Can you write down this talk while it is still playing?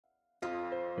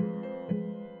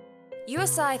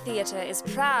USI Theatre is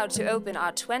proud to open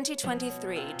our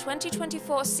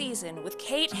 2023-2024 season with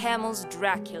Kate Hamill's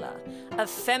Dracula, a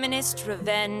feminist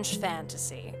revenge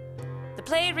fantasy. The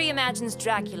play reimagines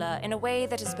Dracula in a way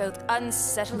that is both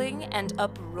unsettling and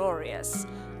uproarious,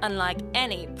 unlike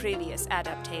any previous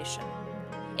adaptation.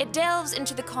 It delves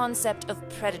into the concept of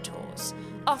predators,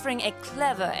 offering a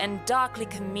clever and darkly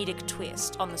comedic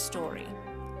twist on the story.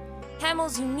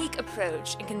 Hamill's unique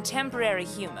approach and contemporary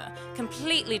humor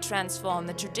completely transform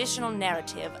the traditional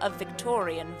narrative of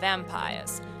Victorian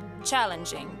vampires,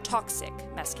 challenging toxic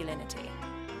masculinity.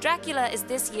 Dracula is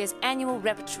this year's annual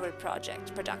repertory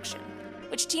project production,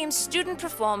 which teams student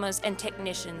performers and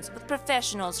technicians with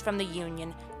professionals from the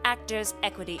union Actors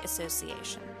Equity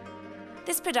Association.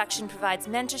 This production provides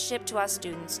mentorship to our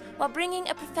students while bringing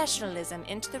a professionalism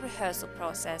into the rehearsal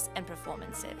process and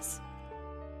performances.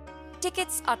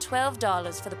 Tickets are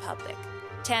 $12 for the public,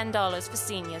 $10 for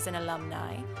seniors and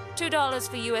alumni, $2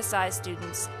 for USI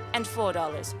students, and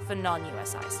 $4 for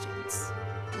non-USI students.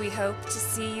 We hope to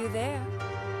see you there.